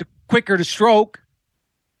bat, the quicker the stroke.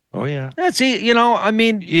 Oh, yeah. That's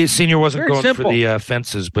it. Senior wasn't going simple. for the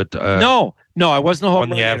fences, but no, I wasn't a home on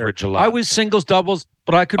the average a lot. I was singles, doubles,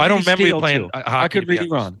 but I could. I don't really remember you steal playing too. hockey. I could really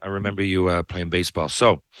run. I remember you playing baseball.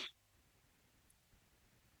 So,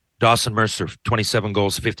 Dawson Mercer, 27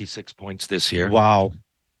 goals, 56 points this year. Wow.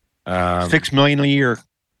 $6 million a year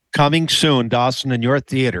coming soon, Dawson, in your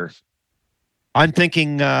theater. I'm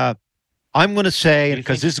thinking. I'm going to say,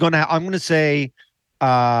 because this is going to. I'm going to say,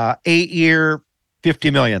 8-year,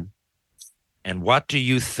 $50 million. And what do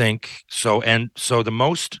you think? So the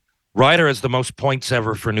most Ryder has the most points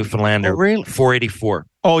ever for Newfoundlander. Oh, really? 484.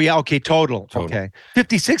 Oh yeah, okay, total. Okay,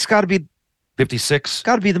 56 got to be 56.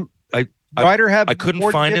 Got to be the. Ryder have. I couldn't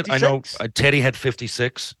find 56? it. I know Teddy had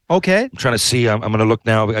 56. Okay, I'm trying to see. I'm going to look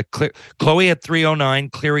now. Chloe had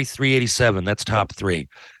 309. Cleary 387. That's top 3.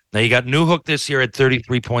 Now you got Newhook this year at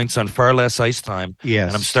 33 points on far less ice time. Yes,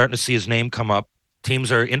 and I'm starting to see his name come up.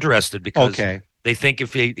 Teams are interested because they think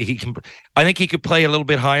if he can, I think he could play a little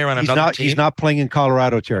bit higher on another team. He's not playing in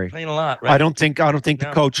Colorado, Terry. Playing a lot, right? I don't think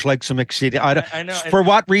the coach likes him exceeding. I know. For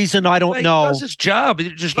what reason, I don't know. He does his job.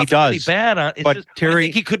 It's just he does. Really bad. But Terry, I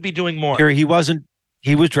think he could be doing more. Terry, he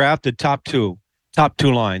was drafted top two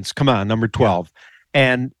lines. Come on, number 12.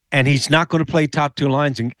 And he's not going to play top 2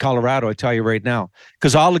 lines in Colorado, I tell you right now,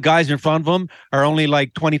 because all the guys in front of him are only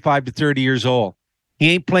like 25 to 30 years old. He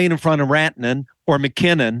ain't playing in front of Rantanen or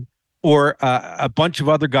McKinnon or a bunch of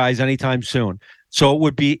other guys anytime soon. So it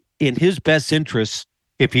would be in his best interest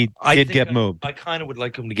if he did get moved. I kind of would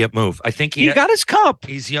like him to get moved. I think he got his cup.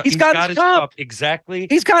 He's got his cup. Exactly.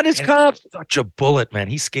 He's got his cup. Such a bullet, man.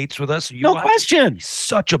 He skates with us. No question. He's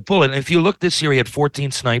such a bullet. And if you look this year, he had 14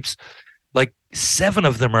 snipes. Like 7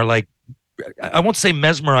 of them are like, I won't say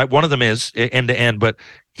mesmerized. One of them is end to end, but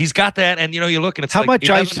he's got that. And you look and it's how like much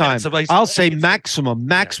ice time? I'll say maximum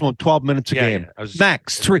 12 minutes a game.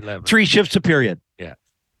 Max 3 shifts a period. Yeah.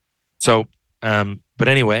 So, but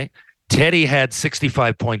anyway, Teddy had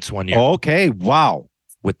 65 points one year. Okay. Wow.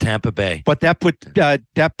 With Tampa Bay. But that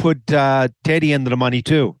put Teddy into the money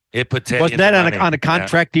too. It put Teddy. Wasn't that on a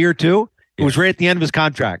contract year too? It was right at the end of his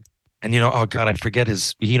contract. And oh God, I forget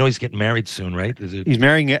his. He's getting married soon, right? He's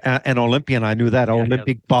marrying an Olympian. I knew that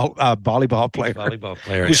Olympic volleyball player. Volleyball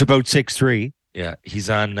player. Who's about 6'3". Yeah, he's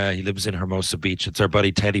on. He lives in Hermosa Beach. It's our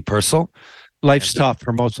buddy Teddy Purcell. Life's tough,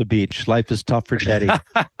 Hermosa Beach. Life is tough for Teddy.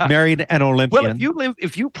 Married an Olympian. Well,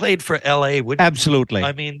 if you played for LA, would absolutely.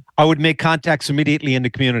 I mean, I would make contacts immediately in the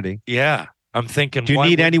community. Yeah, I'm thinking. Do you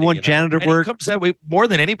need anyone janitor work? He comes that way more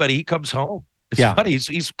than anybody. He comes home. It's funny.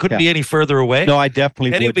 He's couldn't be any further away. No, I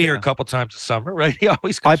definitely would. He'll be here a couple times this summer, right? He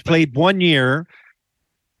always comes I played 1 year.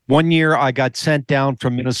 1 year I got sent down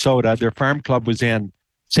from Minnesota. Their farm club was in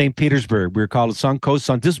St. Petersburg. We were called the Suncoast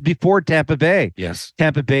Sun. This was before Tampa Bay. Yes.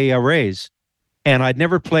 Tampa Bay Rays. And I'd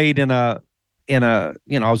never played in a I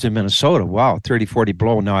was in Minnesota. Wow, 30-40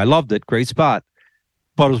 below. Now I loved it. Great spot.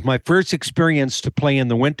 But it was my first experience to play in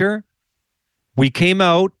the winter. We came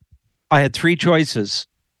out. I had 3 choices.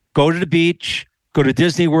 Go to the beach, go to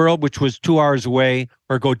Disney World, which was 2 hours away,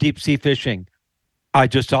 or go deep sea fishing. I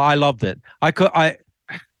loved it.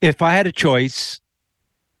 If I had a choice,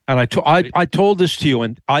 and I told this to you,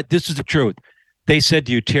 and this is the truth. they said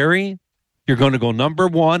to you, Terry, you're going to go number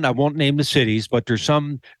one. I won't name the cities, but there's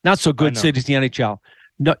some not so good cities in the NHL.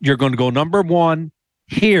 No, you're going to go number one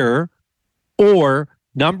here, or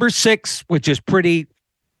number 6, which is pretty.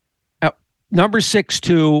 Number 6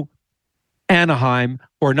 to Anaheim,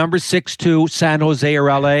 or number 6 to San Jose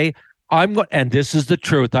or LA. And this is the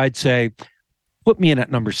truth. I'd say, put me in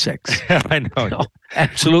at number 6. I know. No,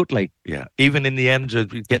 absolutely. Yeah. Even in the end,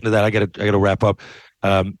 getting to that, I got to wrap up.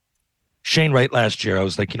 Shane Wright last year, I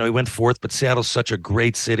was like, he went 4th, but Seattle's such a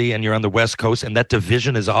great city, and you're on the West Coast, and that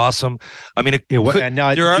division is awesome. I mean, and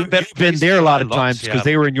now you've been there a lot of times because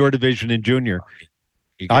they were in your division in junior.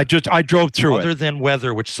 I drove through Other than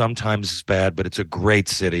weather, which sometimes is bad, but it's a great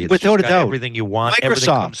city. It's without a doubt. Everything you want, everything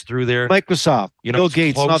comes through there. Microsoft, Bill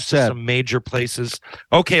Gates, not said. Some major places.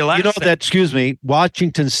 Okay,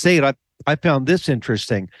 Washington State. I found this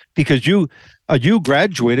interesting because you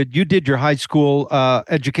graduated. You did your high school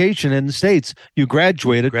education in the States. You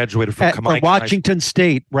graduated from Washington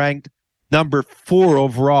State, ranked number 4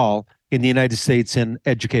 overall in the United States in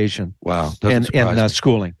education. Wow. And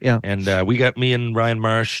schooling. Yeah. And we got me and Ryan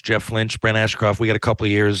Marsh, Jeff Lynch, Brent Ashcroft. We got a couple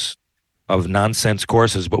of years of nonsense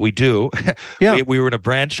courses, but we do. Yeah. we were in a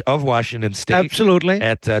branch of Washington State. Absolutely.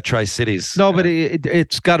 At Tri-Cities. No, but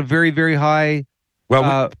it's got a very, very high.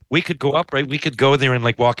 Well, we could go up, right? We could go there and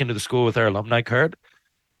walk into the school with our alumni card.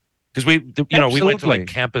 Because we went to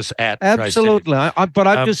campus at Absolutely. But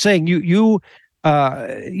I'm just saying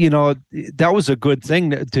that was a good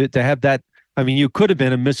thing to have that. I mean, you could have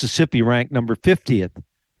been in Mississippi ranked number 50th,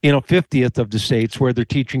 50th of the states where they're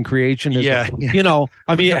teaching creation. I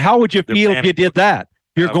mean, how would you feel if you did that?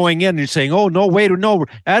 You're going in and you're saying, oh, no, wait, no,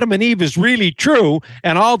 Adam and Eve is really true.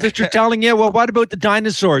 And all this you're telling you, well, what about the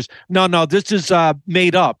dinosaurs? No, this is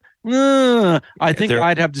made up. I think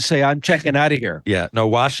I'd have to say I'm checking out of here. Yeah, no,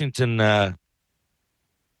 Washington,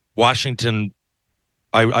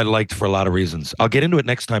 I liked for a lot of reasons. I'll get into it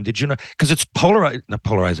next time. Did you know? Because it's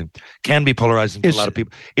polarizing. Can be polarizing to a lot of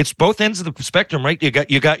people. It's both ends of the spectrum, right?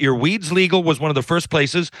 You got your weeds legal was one of the first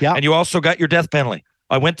places, and you also got your death penalty.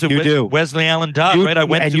 I went to Wesley Allen Dodd,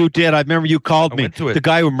 right? You did. I remember you called me. The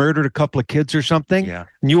guy who murdered a couple of kids or something. Yeah.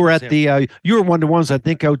 And you were at you were one of the ones I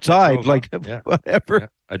think outside, whatever. Yeah.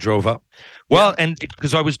 I drove up. Well, and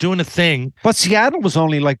because I was doing a thing. But Seattle was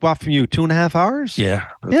only what from you, 2.5 hours? Yeah.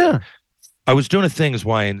 Yeah. I was doing a thing as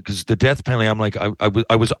Wyan, because the death penalty, I'm like,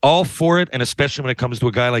 I was all for it, and especially when it comes to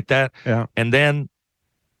a guy like that. Yeah. And then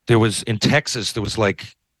there was in Texas, there was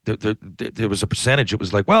there was a percentage. It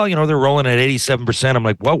was like, well, they're rolling at 87%. I'm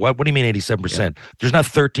like, well, what do you mean 87%? Yeah. There's not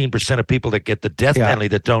 13% of people that get the death penalty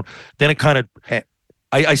that don't. Then it kind of.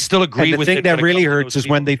 I still agree with it. The thing that really hurts is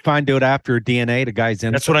when they find out after DNA the guy's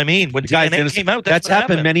in. That's what I mean. When DNA came out, that's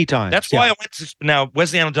happened many times. That's why I went to now.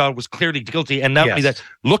 Wesley Allen Dodd was clearly guilty, and not only that,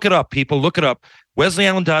 look it up, people. Look it up. Wesley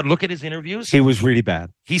Allen Dodd. Look at his interviews. He was really bad.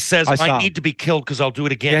 He says, "I need to be killed because I'll do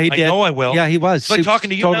it again." Yeah, he did. I know I will. Yeah, he was. It's like talking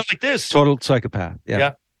to you now like this. Total psychopath.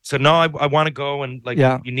 Yeah. So no, I want to go and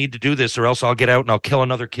you need to do this, or else I'll get out and I'll kill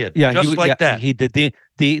another kid. Yeah, just like that. He did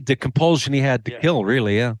the compulsion he had to kill.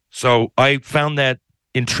 Really, yeah. So I found that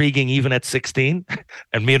intriguing even at 16,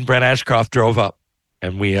 and me and Brent Ashcroft drove up,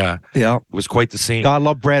 and we it was quite the scene. I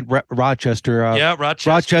love Brent Rochester.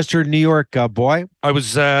 Rochester, New York boy. I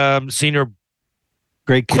was senior.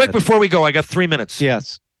 Great kid. Quick before we go, I got 3 minutes.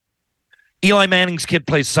 Yes. Eli Manning's kid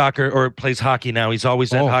plays soccer or plays hockey now. He's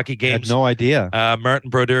always at hockey games. I had no idea. Martin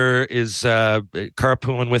Brodeur is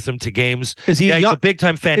carpooling with him to games. Is he he's a big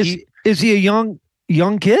time fan. Is he a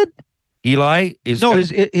young kid? Eli is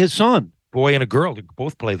his son. Boy and a girl. They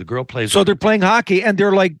both play. The girl plays. So they're playing hockey, and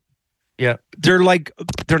they're like, they're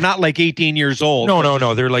not like 18 years old.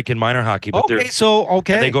 No. They're like in minor hockey. But they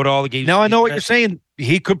go to all the games. Now I know what you're saying.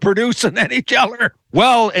 He could produce an NHLer.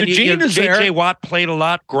 Well, and J.J. Watt played a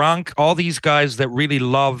lot. Gronk, all these guys that really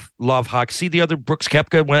love hockey. See the other Brooks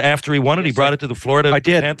Koepka after he won it, he brought it to the Florida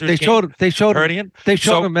Panthers. They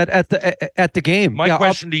showed him at the game. My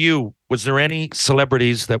question to you: was there any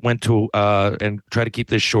celebrities that went to and try to keep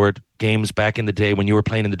this short games back in the day when you were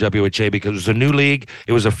playing in the WHA? Because it was a new league,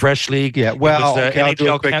 it was a fresh league. Yeah, well,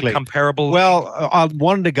 NHL comparable. Well,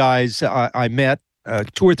 one of the guys I met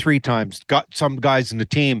 2 or 3 times, got some guys in the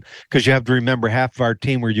team, because you have to remember half of our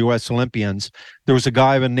team were U.S. Olympians. There was a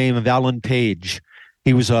guy by the name of Alan Page.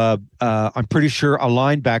 He was I'm pretty sure a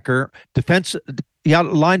linebacker,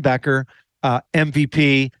 linebacker,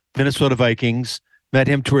 MVP, Minnesota Vikings. Met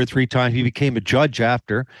him 2 or 3 times. He became a judge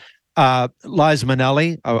after. Liza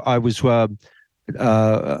Minnelli, I was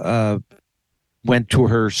went to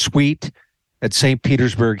her suite at St.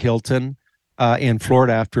 Petersburg Hilton in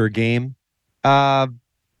Florida after a game. Elvis,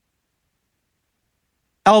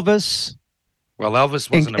 Well,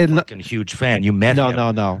 Elvis wasn't a fucking huge fan. You met him.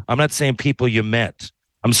 No. I'm not saying people you met.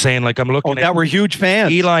 I'm saying, like, I'm looking at that were huge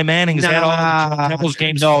fans. Eli Manning's at all the Temples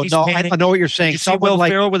games. No, I know what you're saying. Did you see Will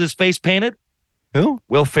Ferrell with his face painted? Who?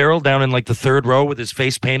 Will Ferrell down in like the third row with his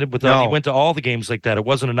face painted. He went to all the games like that. It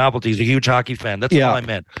wasn't a novelty. He's a huge hockey fan. That's all I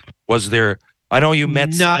meant. Was there? I know you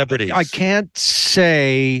met celebrities. I can't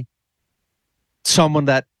say someone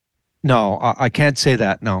that. No, I can't say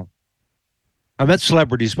that. No, I met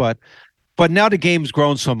celebrities, but now the game's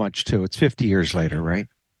grown so much too. It's 50 years later, right?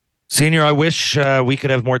 Senior, I wish we could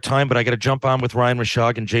have more time, but I got to jump on with Ryan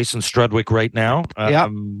Rishaug and Jason Strudwick right now.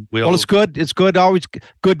 Well, it's good. It's good. Always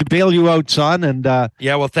good to bail you out, son. And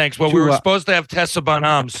well, thanks. Well, we were supposed to have Tessa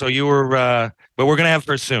Bonhomme, so you were. But we're going to have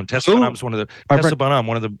her soon. Tessa Bonham's one of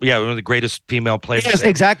the greatest female players. Yes,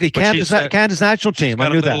 exactly. Canada's national team. I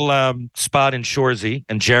knew that. Little spot in Shoresy,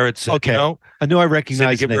 and Jarrett said, okay. I knew I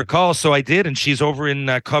recognized to give her a call, so I did, and she's over in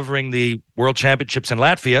covering the World Championships in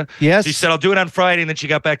Latvia. Yes. She said, I'll do it on Friday, and then she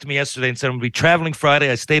got back to me yesterday and said, I'm going to be traveling Friday.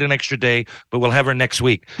 I stayed an extra day, but we'll have her next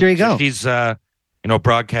week. There you go. She's,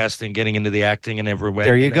 broadcasting, getting into the acting and every way.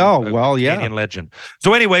 There you go. Canadian legend.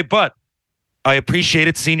 So anyway, but I appreciate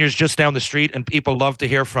it. Senior's just down the street, and people love to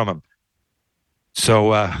hear from him.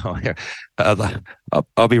 So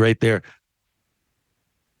I'll be right there.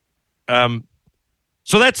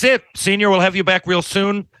 So that's it. Senior, we'll have you back real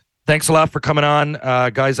soon. Thanks a lot for coming on.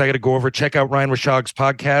 Guys, I got to go over. Check out Ryan Rishaug's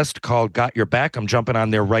podcast called Got Your Back. I'm jumping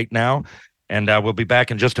on there right now. And we'll be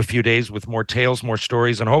back in just a few days with more tales, more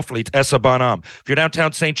stories, and hopefully Tessa Bonhomme. If you're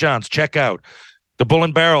downtown St. John's, check out the Bull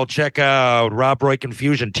and Barrel. Check out Rob Roy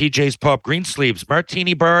Confusion, TJ's Pub, Greensleeves,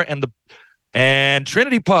 Martini Bar, and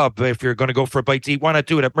Trinity Pub. If you're going to go for a bite to eat, why not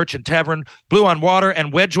do it at Merchant Tavern, Blue on Water,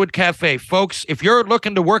 and Wedgwood Cafe. Folks, if you're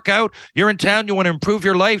looking to work out, you're in town, you want to improve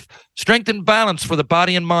your life, strength and balance for the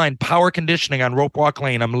body and mind, power conditioning on Rope Walk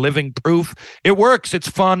Lane. I'm living proof. It works. It's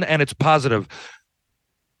fun, and it's positive.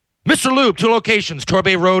 Mr. Lube, 2 locations,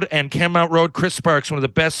 Torbay Road and Kenmount Road. Chris Sparks, one of the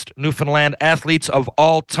best Newfoundland athletes of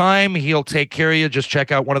all time. He'll take care of you. Just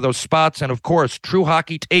check out one of those spots. And, of course, True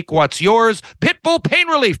Hockey, take what's yours. Pitbull Pain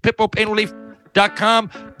Relief, pitbullpainrelief.com.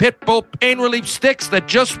 Pitbull Pain Relief sticks that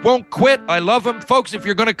just won't quit. I love them. Folks, if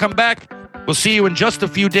you're going to come back, we'll see you in just a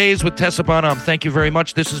few days with Tessa Bonhomme. Thank you very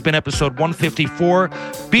much. This has been episode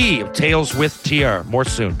 154B of Tales with TR. More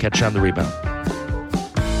soon. Catch you on the rebound.